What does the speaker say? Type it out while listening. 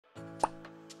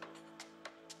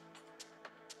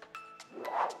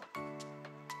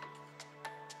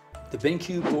The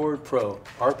BenQ Board Pro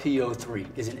RP03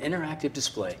 is an interactive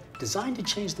display designed to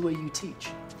change the way you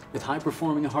teach. With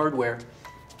high-performing hardware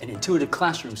and intuitive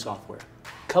classroom software,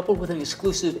 coupled with an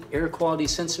exclusive air quality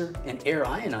sensor and air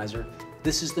ionizer,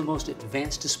 this is the most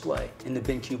advanced display in the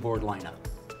BenQ Board lineup.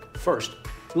 First,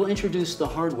 we'll introduce the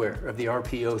hardware of the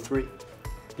RP03.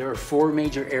 There are four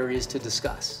major areas to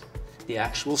discuss: the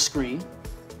actual screen,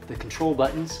 the control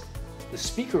buttons, the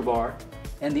speaker bar,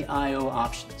 and the I/O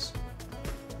options.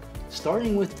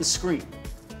 Starting with the screen.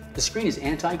 The screen is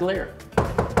anti-glare,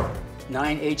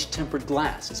 9H tempered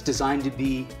glass. It's designed to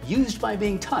be used by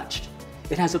being touched.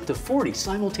 It has up to 40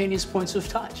 simultaneous points of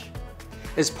touch.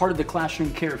 As part of the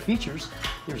classroom care features,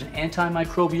 there's an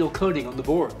antimicrobial coating on the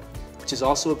board, which is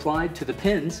also applied to the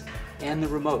pins and the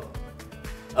remote.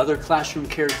 Other classroom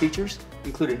care features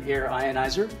include an air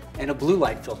ionizer and a blue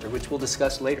light filter, which we'll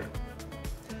discuss later.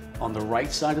 On the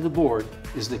right side of the board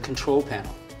is the control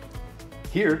panel.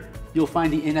 Here, you'll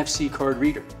find the NFC card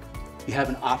reader. You have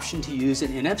an option to use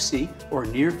an NFC or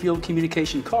near-field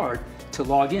communication card to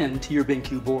log in to your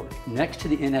BenQ board. Next to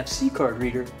the NFC card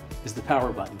reader is the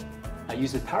power button. I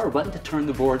use the power button to turn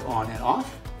the board on and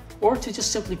off, or to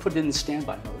just simply put it in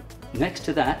standby mode. Next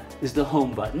to that is the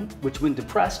home button, which when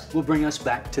depressed will bring us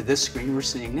back to this screen we're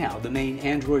seeing now, the main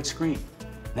Android screen.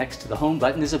 Next to the home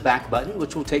button is a back button,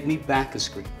 which will take me back a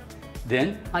screen.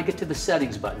 Then I get to the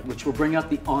settings button, which will bring up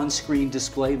the on-screen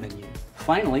display menu.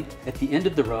 Finally, at the end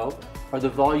of the row are the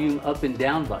volume up and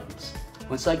down buttons.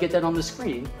 Once I get that on the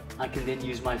screen, I can then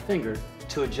use my finger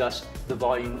to adjust the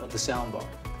volume of the soundbar.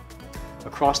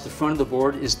 Across the front of the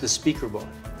board is the speaker bar.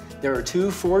 There are two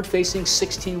forward-facing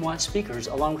 16-watt speakers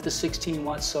along with a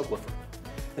 16-watt subwoofer.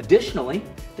 Additionally,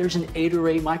 there's an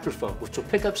 8-array microphone, which will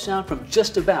pick up sound from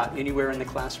just about anywhere in the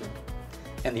classroom.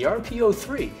 And the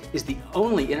RP03 is the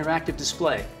only interactive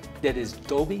display that is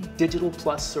Dolby Digital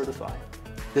Plus certified.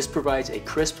 This provides a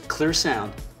crisp, clear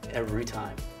sound every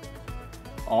time.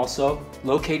 Also,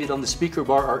 located on the speaker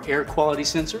bar are air quality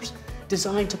sensors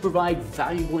designed to provide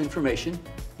valuable information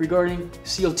regarding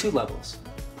CO2 levels,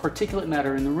 particulate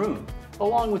matter in the room,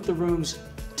 along with the room's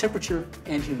temperature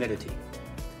and humidity.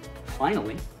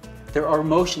 Finally, there are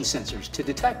motion sensors to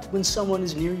detect when someone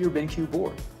is near your BenQ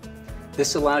board.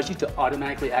 This allows you to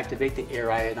automatically activate the air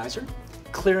ionizer,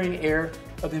 clearing air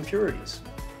of impurities.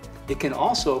 It can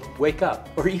also wake up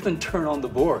or even turn on the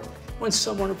board when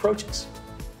someone approaches.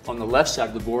 On the left side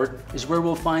of the board is where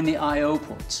we'll find the I/O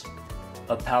ports: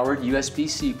 a powered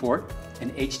USB-C port,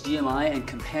 an HDMI and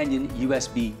companion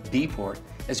USB-B port,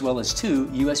 as well as two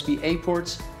USB-A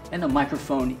ports and a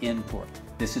microphone in port.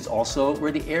 This is also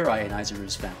where the air ionizer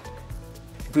is found.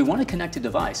 If we want to connect a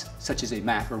device, such as a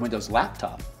Mac or Windows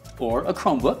laptop, or a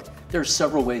Chromebook, there are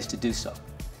several ways to do so.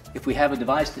 If we have a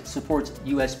device that supports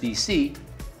USB-C,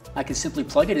 I can simply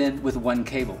plug it in with one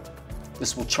cable.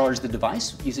 This will charge the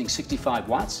device using 65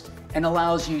 watts and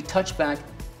allows you touchback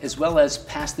as well as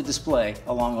pass the display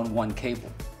along on one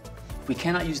cable. If we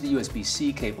cannot use the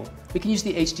USB-C cable, we can use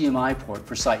the HDMI port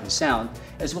for sight and sound,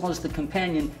 as well as the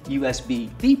companion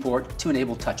USB-B port to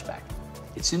enable touchback.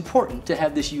 It's important to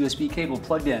have this USB cable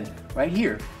plugged in right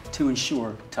here to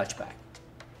ensure touchback.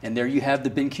 And there you have the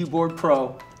BenQ Board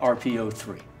Pro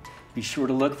RP03. Be sure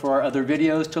to look for our other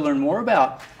videos to learn more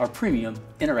about our premium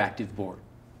interactive board.